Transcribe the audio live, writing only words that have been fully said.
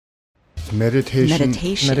Meditation.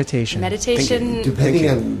 Depending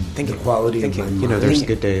on the quality of my mind. You know, there's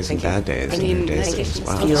good days and bad days. Good days as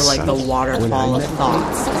well. Feel like the waterfall of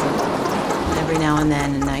thoughts. Every now and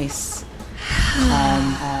then, a nice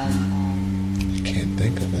calm. Can't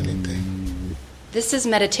think of anything. This is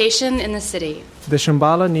Meditation in the City, the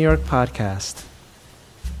Shambhala New York podcast.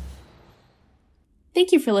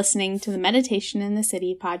 Thank you for listening to the Meditation in the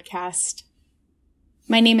City podcast.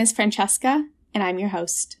 My name is Francesca, and I'm your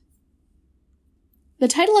host. The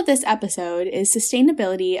title of this episode is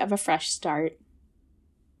Sustainability of a Fresh Start.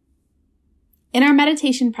 In our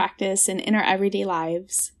meditation practice and in our everyday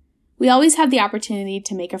lives, we always have the opportunity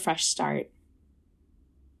to make a fresh start.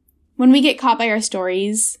 When we get caught by our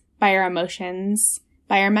stories, by our emotions,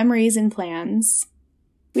 by our memories and plans,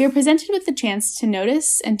 we are presented with the chance to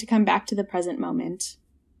notice and to come back to the present moment.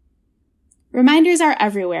 Reminders are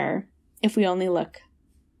everywhere, if we only look.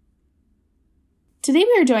 Today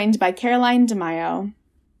we are joined by Caroline DeMaio.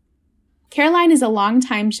 Caroline is a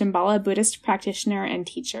longtime Shambhala Buddhist practitioner and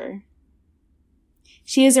teacher.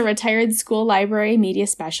 She is a retired school library media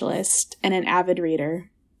specialist and an avid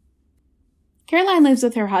reader. Caroline lives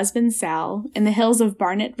with her husband Sal in the hills of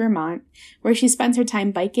Barnet, Vermont, where she spends her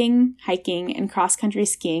time biking, hiking, and cross-country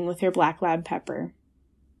skiing with her black lab Pepper.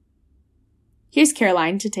 Here's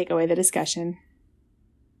Caroline to take away the discussion.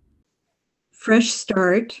 Fresh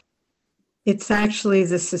start. It's actually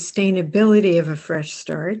the sustainability of a fresh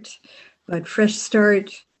start, but fresh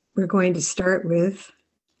start we're going to start with.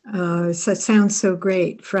 So it sounds so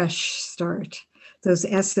great, fresh start. Those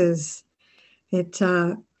S's,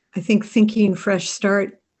 I think thinking fresh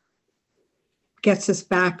start gets us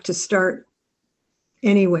back to start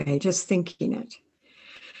anyway, just thinking it.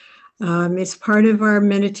 It's part of our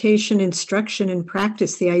meditation instruction and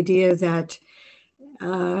practice, the idea that,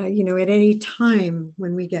 at any time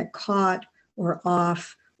when we get caught or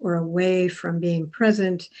off or away from being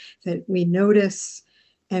present, that we notice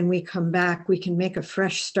and we come back, we can make a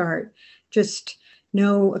fresh start. Just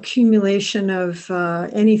no accumulation of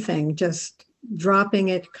anything, just dropping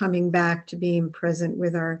it, coming back to being present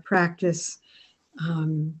with our practice.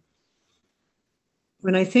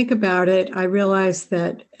 When I think about it, I realize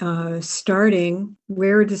that starting,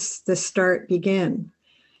 where does the start begin?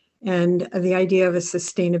 And the idea of a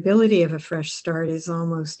sustainability of a fresh start is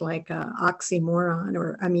almost like an oxymoron,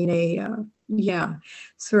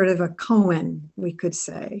 sort of a koan, we could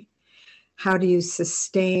say. How do you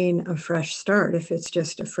sustain a fresh start if it's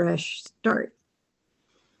just a fresh start?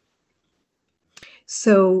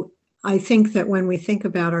 So I think that when we think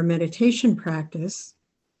about our meditation practice,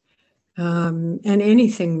 and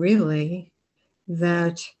anything really,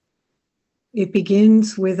 that it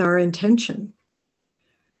begins with our intention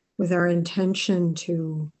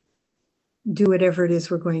to do whatever it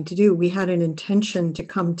is we're going to do. We had an intention to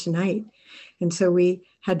come tonight, and so we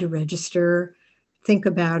had to register, think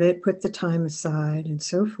about it, put the time aside, and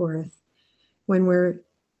so forth. When we're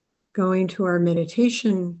going to our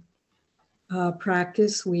meditation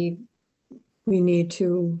practice, we need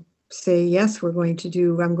to say, yes, I'm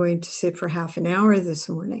going to sit for half an hour this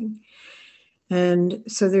morning. And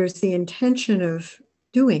so there's the intention of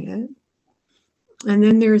doing it. And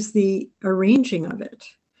then there's the arranging of it,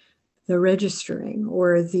 the registering,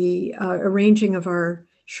 or the arranging of our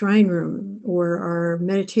shrine room or our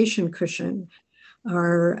meditation cushion,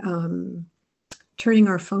 our turning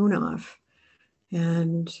our phone off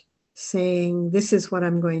and saying, this is what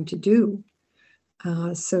I'm going to do.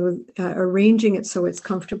 So arranging it so it's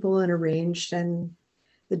comfortable and arranged, and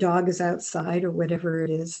the dog is outside or whatever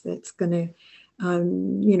it is that's going to,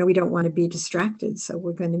 we don't want to be distracted, so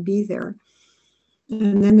we're going to be there.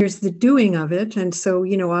 And then there's the doing of it. And so,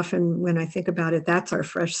 often when I think about it, that's our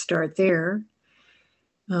fresh start there.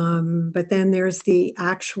 But then there's the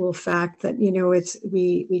actual fact that,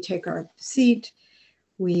 we take our seat,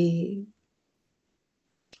 we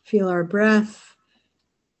feel our breath,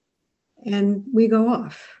 and we go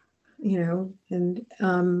off, and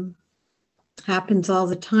happens all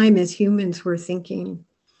the time as humans. We're thinking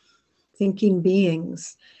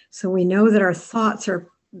beings. So we know that our thoughts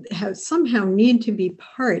somehow need to be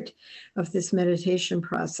part of this meditation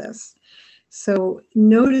process. So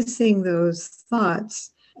noticing those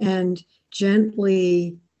thoughts and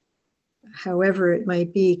gently, however it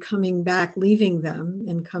might be, coming back, leaving them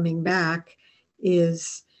and coming back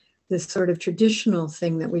is this sort of traditional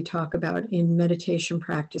thing that we talk about in meditation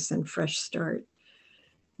practice and fresh start.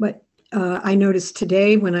 But I noticed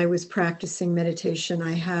today when I was practicing meditation,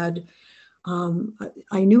 I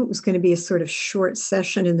knew it was going to be a sort of short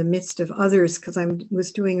session in the midst of others because I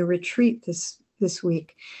was doing a retreat this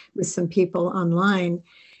week with some people online.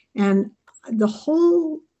 And the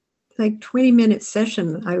whole like 20-minute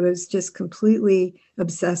session, I was just completely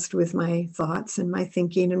obsessed with my thoughts and my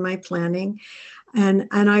thinking and my planning. And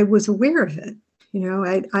I was aware of it.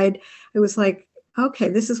 I was like, okay,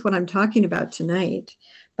 this is what I'm talking about tonight,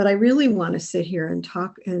 but I really want to sit here and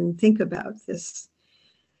talk and think about this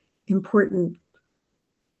important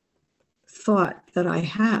thought that I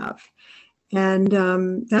have. And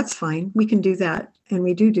that's fine. We can do that. And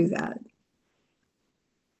we do that.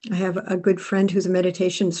 I have a good friend who's a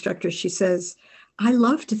meditation instructor. She says, I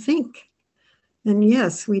love to think. And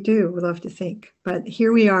yes, we do. We love to think. But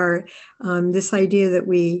here we are, this idea that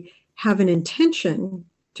we have an intention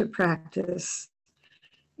to practice,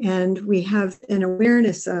 and we have an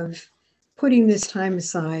awareness of putting this time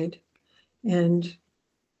aside. And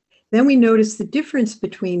then we notice the difference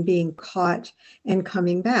between being caught and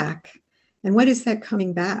coming back. And what is that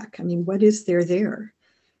coming back? I mean, what is there?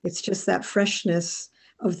 It's just that freshness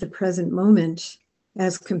of the present moment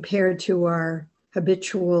as compared to our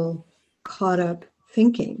habitual caught up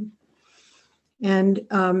thinking. And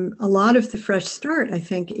a lot of the fresh start, I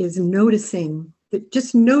think, is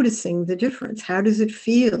just noticing the difference. How does it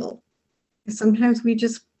feel? Sometimes we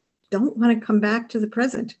just don't want to come back to the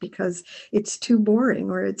present because it's too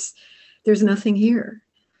boring or there's nothing here.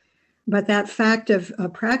 But that fact of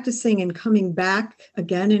practicing and coming back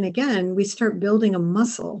again and again, we start building a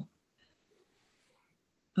muscle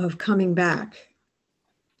of coming back,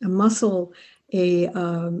 a muscle,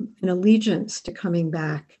 an allegiance to coming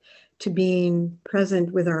back, to being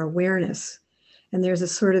present with our awareness. And there's a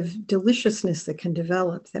sort of deliciousness that can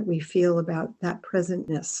develop that we feel about that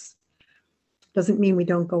presentness. Doesn't mean we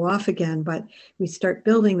don't go off again, but we start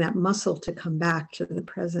building that muscle to come back to the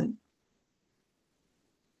present.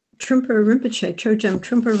 Trungpa Rinpoche, Chogyam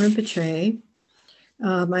Trungpa Rinpoche,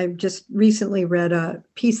 I just recently read a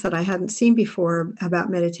piece that I hadn't seen before about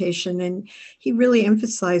meditation, and he really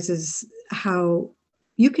emphasizes how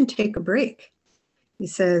you can take a break. He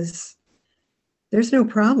says, there's no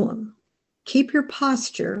problem. Keep your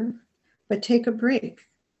posture, but take a break.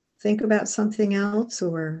 Think about something else,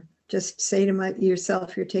 or just say to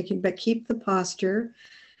yourself, but keep the posture,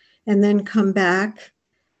 and then come back,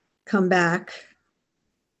 come back,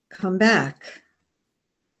 come back.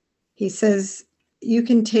 He says, you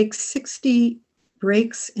can take 60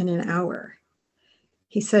 breaks in an hour.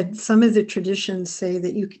 He said some of the traditions say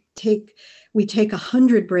that we take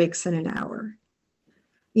 100 breaks in an hour.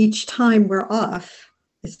 Each time we're off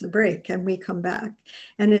is the break and we come back.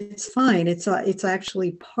 And it's fine. It's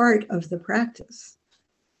actually part of the practice.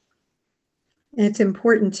 And it's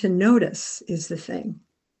important to notice is the thing.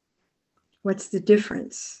 What's the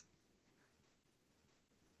difference?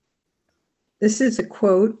 This is a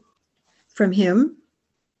quote from him.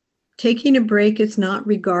 Taking a break is not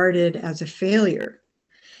regarded as a failure.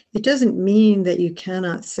 It doesn't mean that you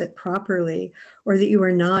cannot sit properly or that you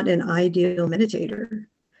are not an ideal meditator.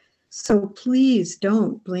 So please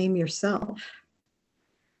don't blame yourself.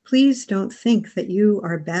 Please don't think that you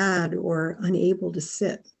are bad or unable to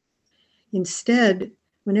sit. Instead,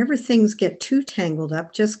 whenever things get too tangled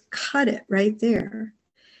up, just cut it right there.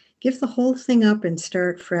 Give the whole thing up and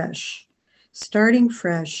start fresh. Starting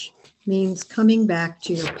fresh means coming back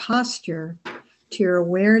to your posture, to your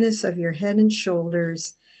awareness of your head and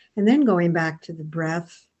shoulders, and then going back to the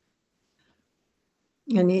breath.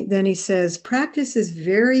 And then he says, practice is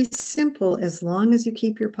very simple as long as you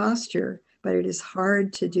keep your posture, but it is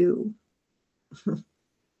hard to do.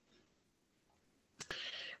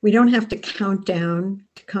 We don't have to count down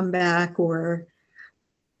to come back or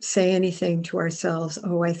say anything to ourselves,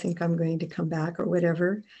 oh, I think I'm going to come back or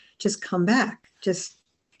whatever. Just come back. Just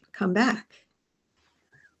come back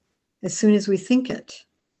as soon as we think it.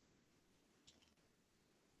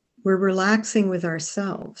 We're relaxing with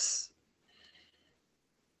ourselves.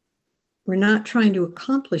 We're not trying to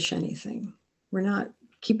accomplish anything. We're not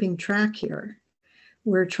keeping track here.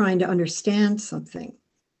 We're trying to understand something,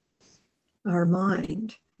 our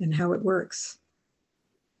mind and how it works.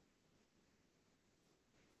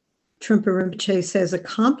 Trungpa Rinpoche says,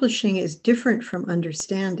 accomplishing is different from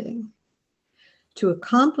understanding. To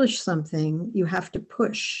accomplish something, you have to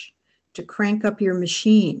push, to crank up your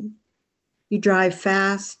machine. You drive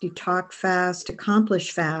fast, you talk fast,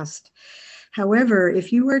 accomplish fast. However,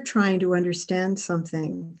 if you are trying to understand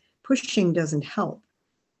something, pushing doesn't help.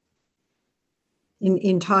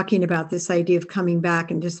 In talking about this idea of coming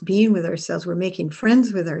back and just being with ourselves, we're making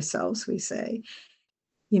friends with ourselves, we say.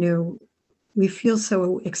 We feel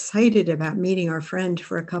so excited about meeting our friend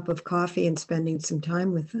for a cup of coffee and spending some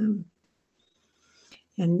time with them.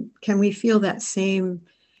 And can we feel that same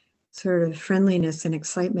sort of friendliness and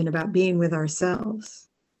excitement about being with ourselves?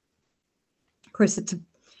 Of course, it's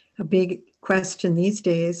a big question these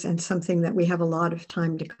days, and something that we have a lot of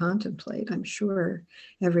time to contemplate, I'm sure,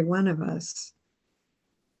 every one of us.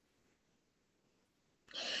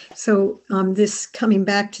 So this coming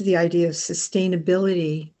back to the idea of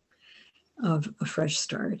sustainability of a fresh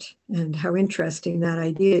start and how interesting that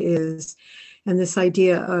idea is, and this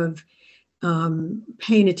idea of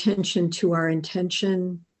paying attention to our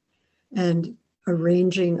intention and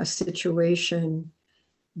arranging a situation,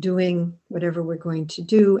 doing whatever we're going to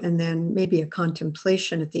do, and then maybe a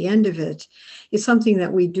contemplation at the end of it, is something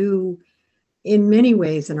that we do in many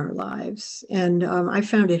ways in our lives. And I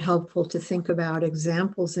found it helpful to think about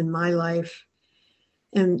examples in my life.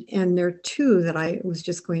 And there are two that I was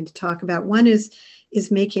just going to talk about. One is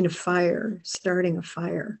making a fire, starting a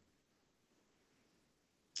fire.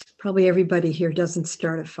 Probably everybody here doesn't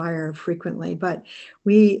start a fire frequently, but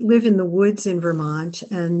we live in the woods in Vermont,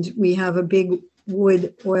 and we have a big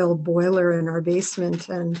wood oil boiler in our basement,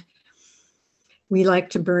 and we like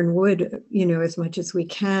to burn wood, as much as we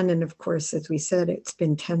can. And of course, as we said, it's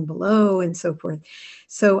been 10 below and so forth.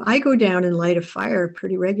 So I go down and light a fire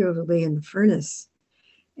pretty regularly in the furnace.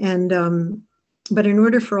 And, but in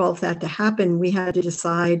order for all of that to happen, we had to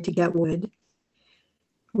decide to get wood.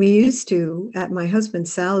 We used to, at my husband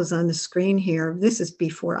Sal is on the screen here. This is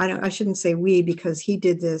before, I shouldn't say we, because he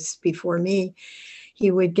did this before me.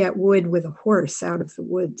 He would get wood with a horse out of the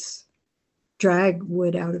woods, drag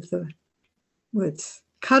wood out of the woods,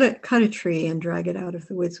 cut a tree and drag it out of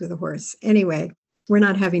the woods with a horse. Anyway, we're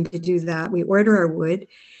not having to do that. We order our wood,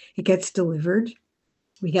 it gets delivered.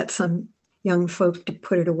 We get some young folk to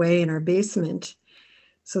put it away in our basement.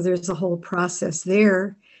 So there's a whole process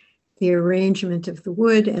there, the arrangement of the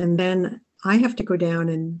wood, and then I have to go down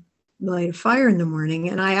and light a fire in the morning.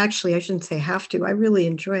 And I shouldn't say have to, I really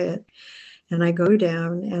enjoy it. And I go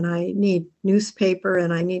down and I need newspaper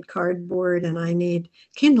and I need cardboard and I need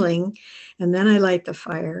kindling. And then I light the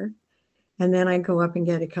fire. And then I go up and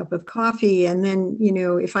get a cup of coffee. And then,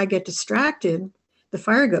 if I get distracted, the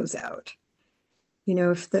fire goes out.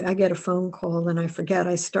 If I get a phone call and I forget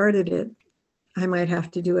I started it, I might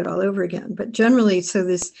have to do it all over again. But generally, so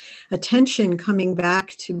this attention coming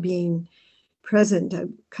back to being present,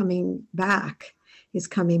 coming back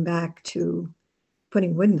to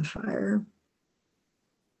putting wood in the fire.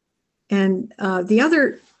 And the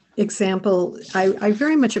other example I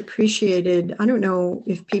very much appreciated, I don't know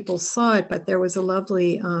if people saw it, but there was a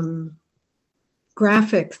lovely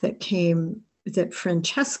graphic that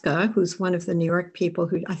Francesca, who's one of the New York people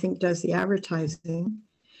who I think does the advertising,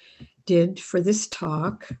 did for this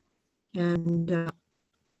talk. And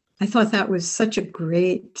I thought that was such a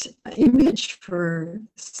great image for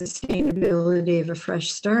sustainability of a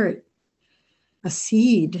fresh start, a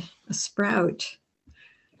seed, a sprout.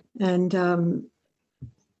 And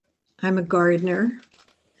I'm a gardener,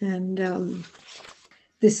 and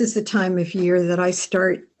this is the time of year that I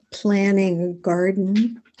start planning a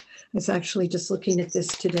garden. I was actually just looking at this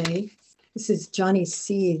today. This is Johnny's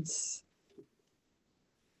seeds.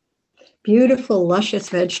 Beautiful, luscious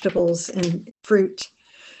vegetables and fruit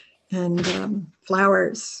and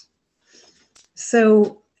flowers.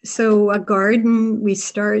 So a garden, we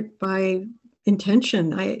start by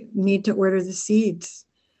intention. I need to order the seeds.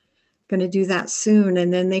 Going to do that soon,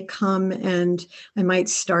 and then they come, and I might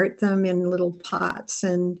start them in little pots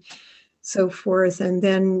and so forth, and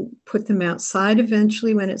then put them outside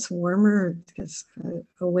eventually when it's warmer, because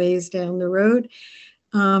a ways down the road.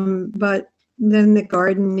 But then the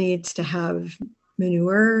garden needs to have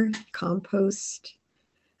manure, compost.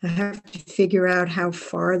 I have to figure out how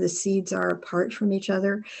far the seeds are apart from each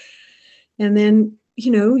other, and then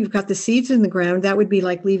you've got the seeds in the ground. That would be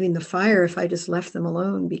like leaving the fire if I just left them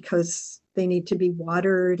alone, because they need to be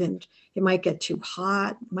watered and it might get too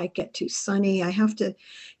hot, might get too sunny. I have to,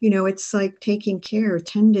 it's like taking care,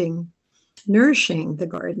 tending, nourishing the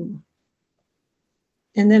garden.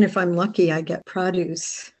 And then if I'm lucky, I get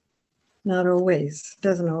produce. Not always,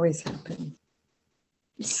 doesn't always happen.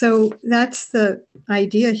 So that's the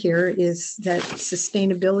idea here, is that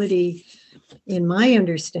sustainability, in my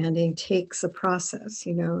understanding, takes a process,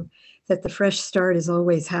 that the fresh start is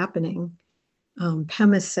always happening.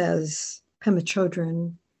 Pema says, Pema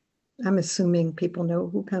Chodron, I'm assuming people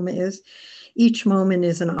know who Pema is, each moment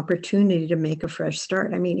is an opportunity to make a fresh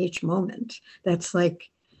start. I mean, each moment.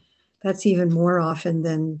 That's even more often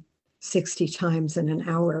than 60 times in an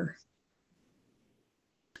hour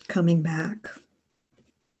coming back.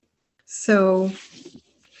 So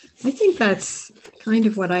I think that's kind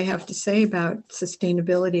of what I have to say about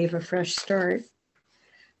sustainability of a fresh start.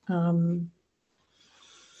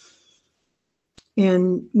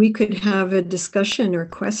 And we could have a discussion or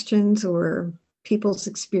questions or people's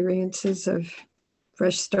experiences of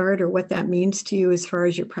fresh start or what that means to you as far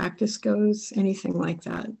as your practice goes? Anything like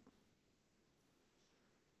that?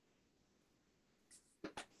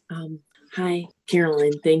 Hi,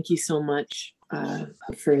 Caroline. Thank you so much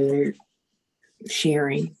for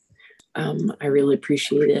sharing. I really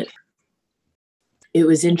appreciate it. It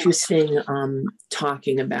was interesting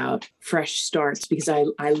talking about fresh starts because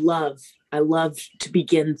I love to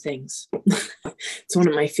begin things. It's one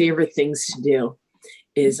of my favorite things to do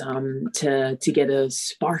is to get a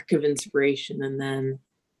spark of inspiration and then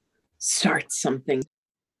start something.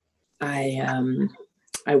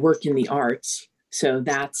 I work in the arts, so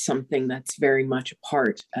that's something that's very much a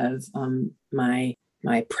part of my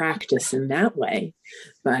practice in that way.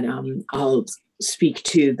 But I'll speak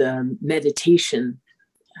to the meditation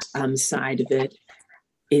side of it.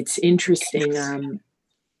 It's interesting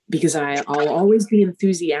because I'll always be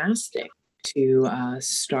enthusiastic to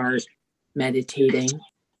start meditating.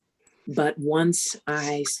 But once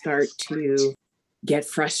I start to get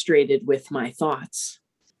frustrated with my thoughts,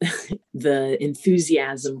 the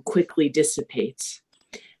enthusiasm quickly dissipates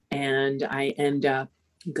and I end up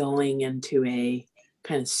going into a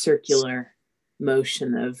kind of circular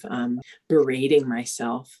motion of berating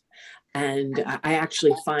myself. And I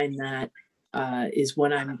actually find that is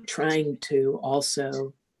what I'm trying to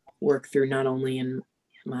also work through, not only in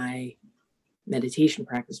my meditation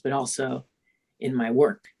practice, but also in my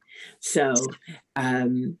work. So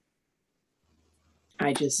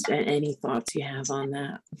any thoughts you have on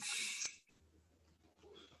that?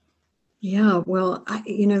 Yeah, well,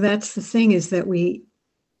 that's the thing, is that we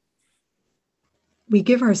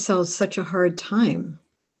give ourselves such a hard time.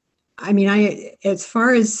 I mean, as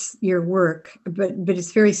far as your work, but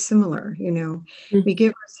it's very similar, we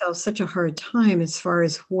give ourselves such a hard time as far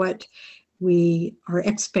as what our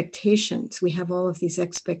expectations. We have all of these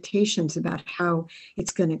expectations about how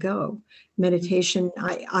it's going to go. Meditation,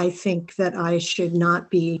 I think that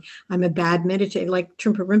I'm a bad meditator. Like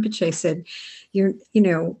Trungpa Rinpoche said,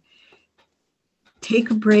 take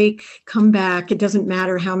a break, come back. It doesn't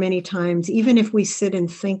matter how many times, even if we sit and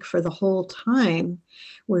think for the whole time,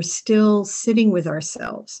 we're still sitting with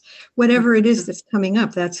ourselves. Whatever it is that's coming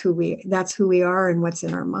up, that's who we are and what's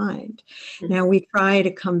in our mind. Now we try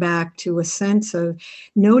to come back to a sense of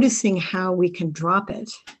noticing how we can drop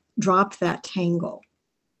that tangle,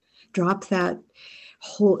 drop that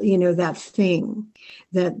whole, that thing,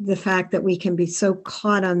 that the fact that we can be so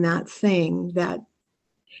caught on that thing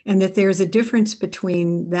and that there's a difference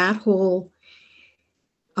between that whole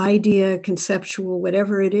idea, conceptual,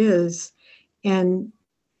 whatever it is, and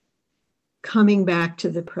coming back to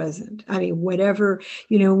the present. I mean, whatever,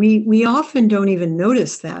 we often don't even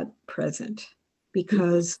notice that present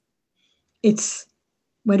because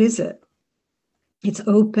what is it? It's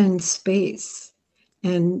open space.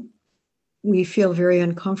 And we feel very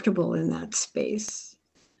uncomfortable in that space.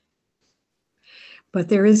 But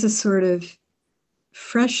there is a sort of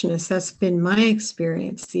freshness. That's been my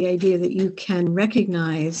experience. The idea that you can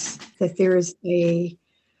recognize that there is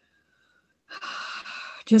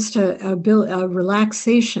just a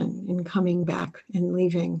relaxation in coming back and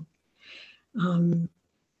leaving,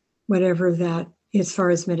 whatever that, as far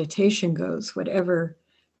as meditation goes, whatever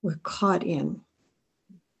we're caught in.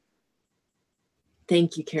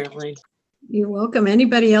 Thank you, Caroline. You're welcome.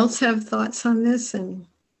 Anybody else have thoughts on this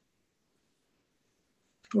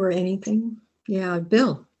or anything? Yeah,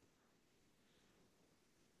 Bill.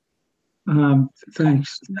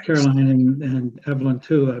 Thanks, Caroline and Evelyn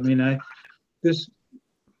too. I mean,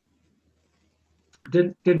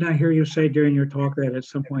 didn't I hear you say during your talk that at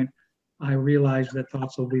some point I realized that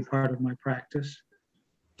thoughts will be part of my practice?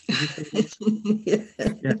 Yeah.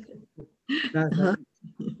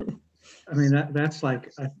 I mean, that's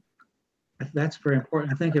like, that's very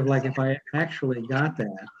important. I think if I actually got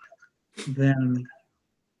that, then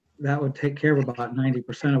that would take care of about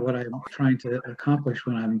 90% of what I'm trying to accomplish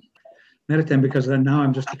when I'm meditating, because then now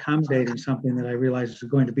I'm just accommodating something that I realize is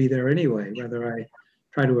going to be there anyway, whether I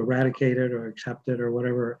try to eradicate it or accept it or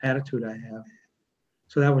whatever attitude I have.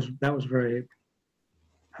 So that was very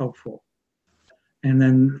helpful. And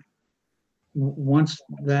then once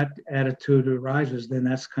that attitude arises, then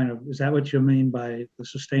that's is that what you mean by the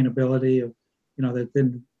sustainability of, that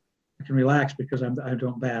then I can relax because I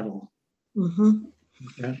don't battle. Mm-hmm.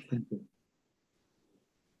 Yeah, thank you.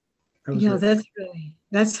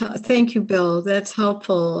 Thank you, Bill. That's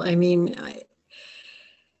helpful. I mean,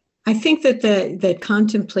 I think that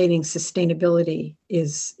contemplating sustainability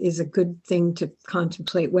is a good thing to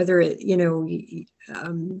contemplate, whether it,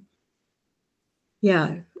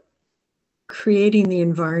 creating the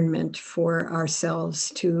environment for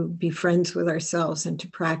ourselves to be friends with ourselves and to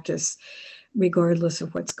practice regardless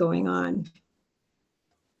of what's going on.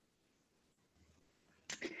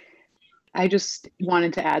 I just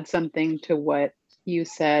wanted to add something to what you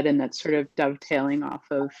said, and that's sort of dovetailing off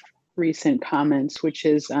of recent comments, which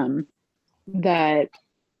is that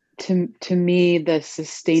to me, the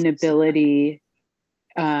sustainability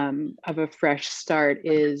of a fresh start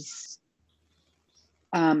is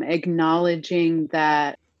acknowledging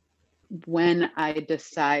that when I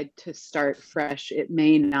decide to start fresh, it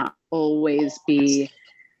may not always be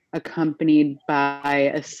accompanied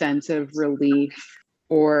by a sense of relief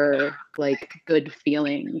or like good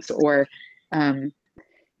feelings or,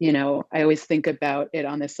 you know, I always think about it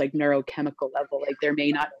on this like neurochemical level. Like there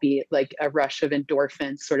may not be like a rush of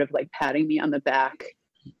endorphins sort of like patting me on the back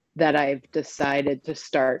that I've decided to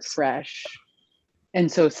start fresh.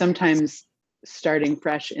 And so sometimes starting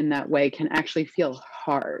fresh in that way can actually feel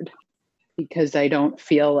hard because I don't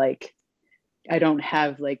feel like I don't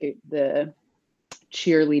have like the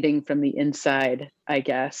cheerleading from the inside, I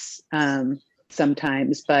guess,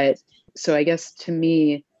 sometimes. But so I guess to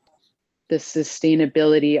me, the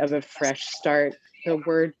sustainability of a fresh start, the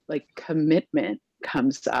word like commitment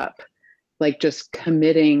comes up, like just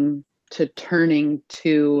committing to turning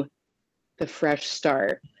to the fresh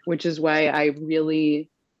start, which is why I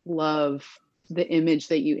really love the image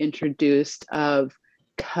that you introduced of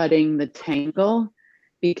cutting the tangle,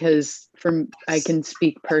 because I can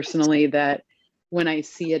speak personally that when I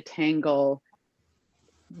see a tangle,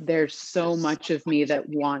 there's so much of me that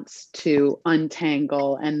wants to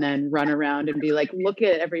untangle and then run around and be like, look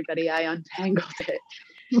at everybody, I untangled it.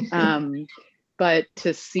 But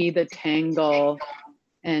to see the tangle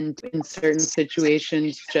and in certain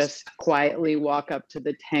situations, just quietly walk up to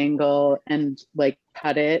the tangle and like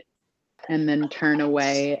cut it and then turn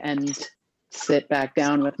away and sit back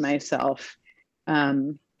down with myself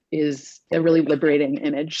is a really liberating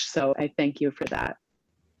image. So I thank you for that.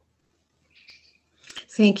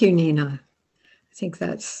 Thank you, Nina. I think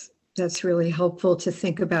that's really helpful to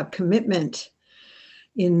think about commitment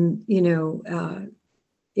in, you know,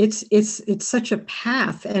 it's such a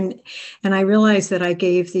path. And I realized that I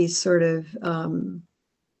gave these sort of,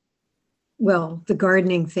 well, the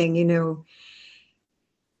gardening thing, you know,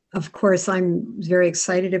 of course, I'm very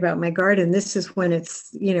excited about my garden. This is when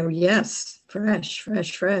it's, you know, yes, fresh.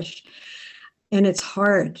 And it's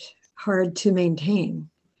hard to maintain.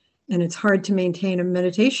 And it's hard to maintain a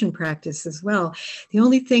meditation practice as well. The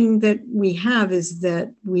only thing that we have is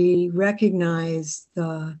that we recognize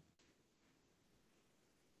the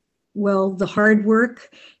hard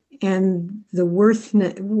work and the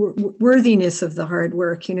worthiness of the hard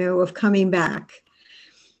work, you know, of coming back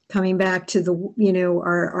to the, you know,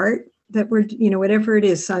 our art that we're, you know, whatever it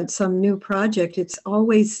is, some new project. It's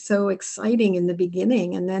always so exciting in the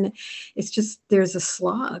beginning. And then it's just, there's a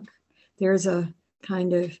slog. There's a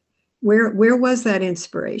kind of, where was that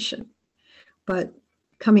inspiration? But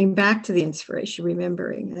coming back to the inspiration,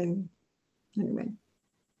 remembering, and anyway.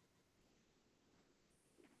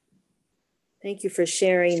 Thank you for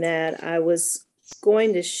sharing that. I was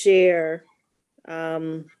going to share,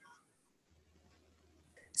 so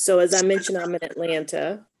as I mentioned, I'm in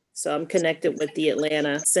Atlanta, so I'm connected with the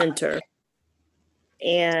Atlanta Center.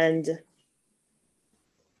 And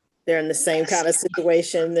they're in the same kind of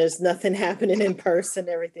situation. There's nothing happening in person.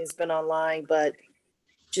 Everything's been online, but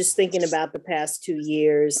just thinking about the past 2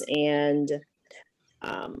 years. And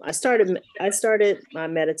I started my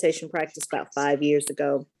meditation practice about 5 years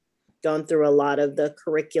ago, gone through a lot of the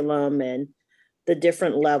curriculum and the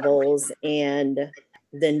different levels. And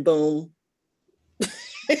then boom,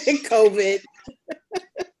 COVID.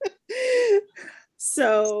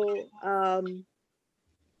 So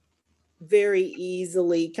very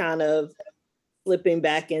easily kind of slipping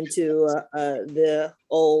back into the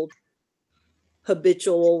old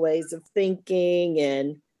habitual ways of thinking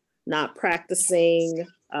and not practicing,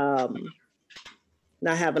 not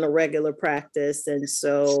having a regular practice. And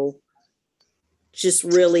so just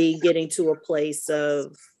really getting to a place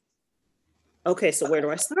of, okay, so where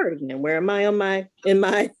do I start again? Where am I in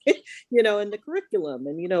my, you know, in the curriculum,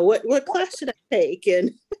 and, you know, what class should I take?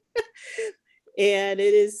 And, and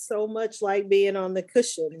it is so much like being on the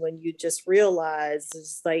cushion when you just realize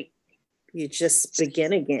it's like, you just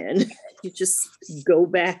begin again. You just go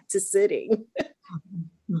back to sitting,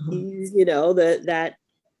 you know, that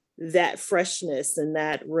freshness and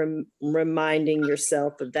that reminding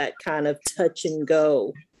yourself of that kind of touch and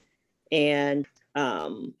go, and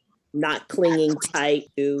not clinging tight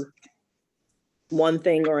to one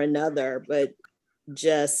thing or another, but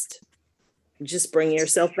just bringing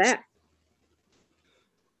yourself back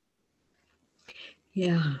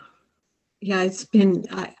Yeah. Yeah, it's been,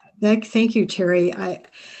 thank you, Terry. I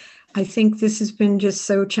think this has been just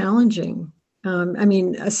so challenging. I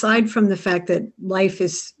mean, aside from the fact that life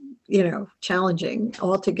is, challenging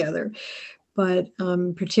altogether, but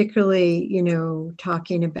particularly,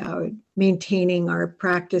 talking about maintaining our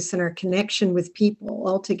practice and our connection with people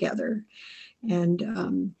altogether.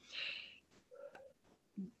 And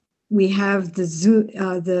we have the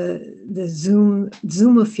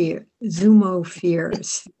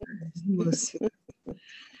Zoomospheres,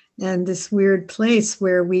 and this weird place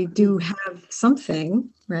where we do have something,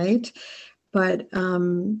 right? But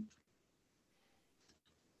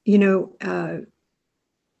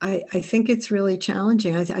I think it's really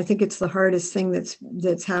challenging. I think it's the hardest thing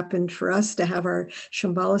that's happened for us to have our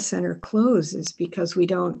Shambhala Center close, is because we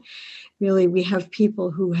have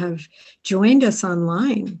people who have joined us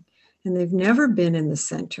online and they've never been in the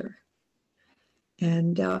center.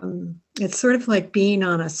 And it's sort of like being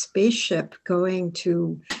on a spaceship going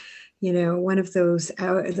to, one of those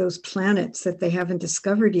planets that they haven't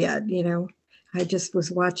discovered yet. I just was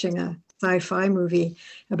watching a sci-fi movie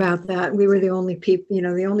about that. We were the only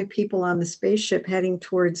people on the spaceship heading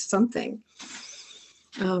towards something.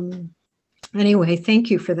 Anyway, thank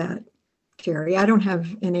you for that, Terry. I don't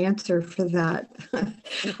have an answer for that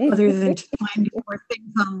other than to find more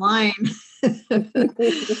things online.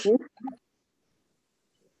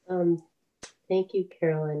 Thank you,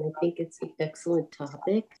 Carolyn. I think it's an excellent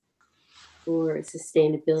topic for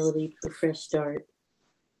sustainability, for Fresh Start.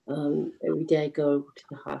 Every day I go to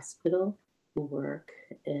the hospital and work,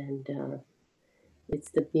 and it's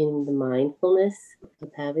being the mindfulness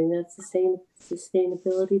of having that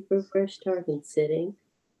sustainability for Fresh Start, and sitting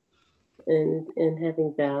and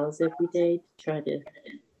having vows every day to try to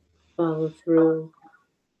follow through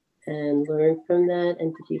and learn from that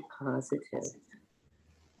and to be positive.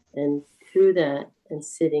 And through that and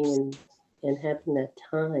sitting and having that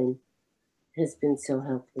time has been so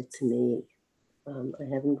helpful to me. I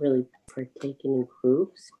haven't really partaken in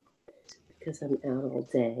groups because I'm out all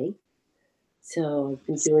day. So I've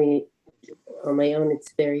been doing it on my own.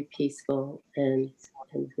 It's very peaceful and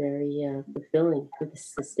very fulfilling for the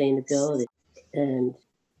sustainability. And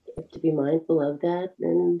you have to be mindful of that.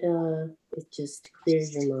 And it just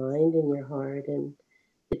clears your mind and your heart and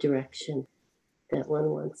the direction that one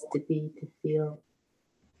wants to be, to feel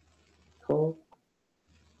whole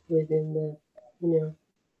within the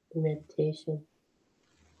meditation.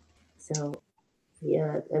 So,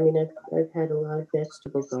 yeah, I mean, I've had a lot of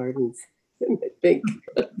vegetable gardens, and I think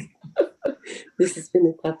this has been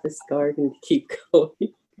the toughest garden to keep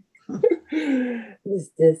going. With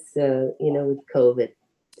COVID.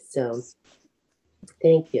 So,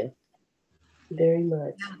 thank you very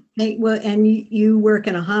much. Well, and you work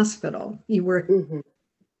in a hospital. You work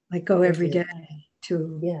go every day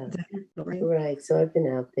to the hospital, right. So I've been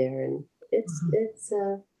out there, and it's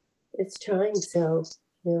trying. So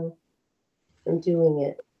I'm doing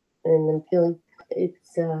it, and I'm feeling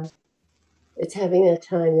it's having a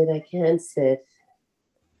time that I can sit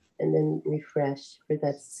and then refresh for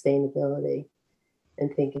that sustainability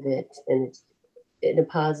and think of it in a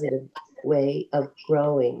positive way of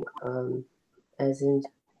growing, as in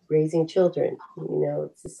raising children.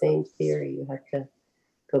 It's the same theory. You have to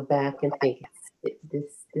go back and think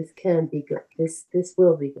this can be good. This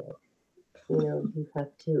will be good. You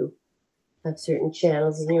have to have certain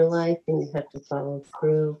channels in your life, and you have to follow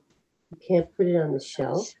through. You can't put it on the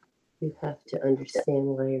shelf. You have to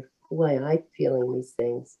understand why I'm feeling these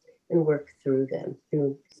things and work through them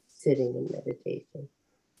through sitting and meditation.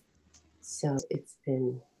 So it's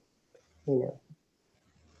been,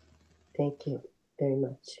 thank you very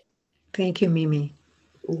much. Thank you, Mimi.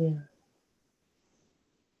 Yeah.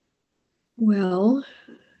 Well,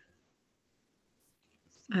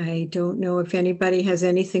 I don't know if anybody has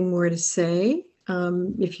anything more to say.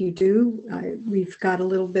 If you do, we've got a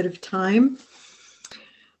little bit of time.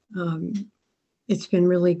 It's been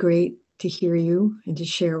really great to hear you and to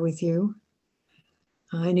share with you.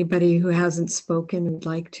 Anybody who hasn't spoken would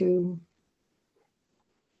like to?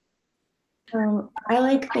 I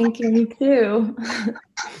like thinking too. I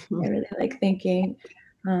really like thinking,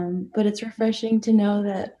 but it's refreshing to know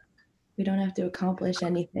that we don't have to accomplish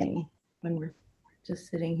anything when we're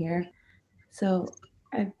just sitting here. So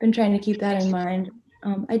I've been trying to keep that in mind.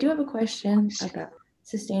 I do have a question about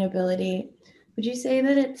sustainability. Would you say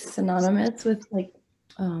that it's synonymous with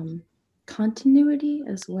continuity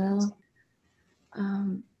as well?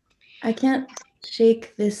 I can't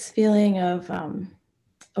shake this feeling of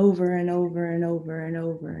over and over and over and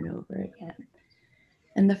over and over again.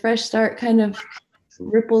 And the Fresh Start kind of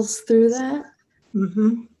ripples through that.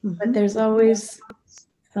 But there's always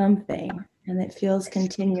something, and it feels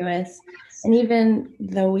continuous. And even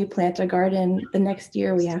though we plant a garden, the next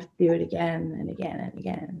year we have to do it again and again and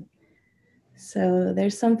again. So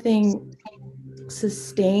there's something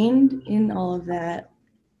sustained in all of that,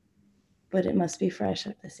 but it must be fresh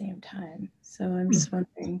at the same time. So I'm just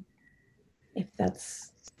wondering if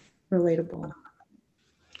that's relatable.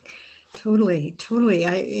 Totally.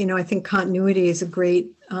 I think continuity is a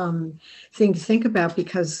great thing to think about,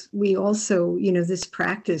 because we also, this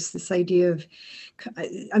practice, this idea of,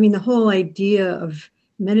 the whole idea of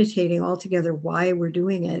meditating altogether, why we're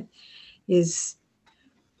doing it is,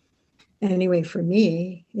 anyway, for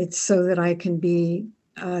me, it's so that I can be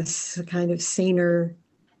a kind of saner,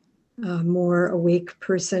 more awake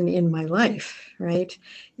person in my life, right?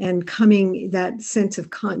 And that sense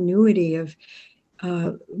of continuity of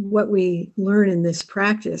what we learn in this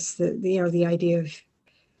practice, the idea of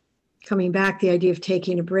coming back, the idea of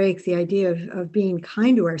taking a break, the idea of being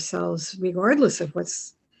kind to ourselves, regardless of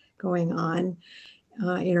what's going on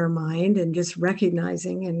in our mind, and just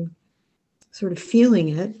recognizing and sort of feeling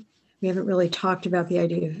it. We haven't really talked about the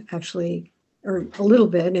idea of actually, or a little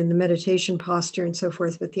bit in the meditation posture and so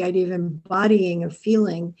forth, but the idea of embodying, of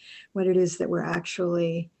feeling what it is that we're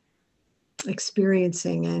actually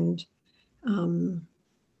experiencing, and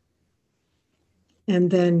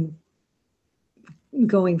then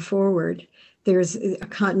going forward, there's a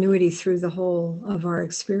continuity through the whole of our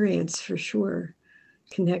experience, for sure,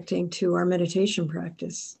 connecting to our meditation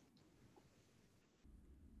practice.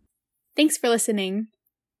 Thanks for listening.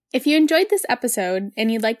 If you enjoyed this episode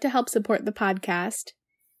and you'd like to help support the podcast,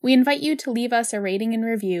 we invite you to leave us a rating and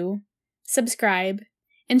review, subscribe,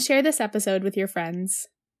 and share this episode with your friends.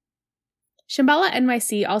 Shambhala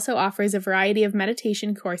NYC also offers a variety of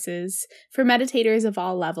meditation courses for meditators of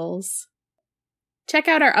all levels. Check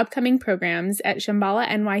out our upcoming programs at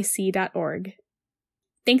shambhalanyc.org.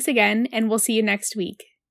 Thanks again, and we'll see you next week.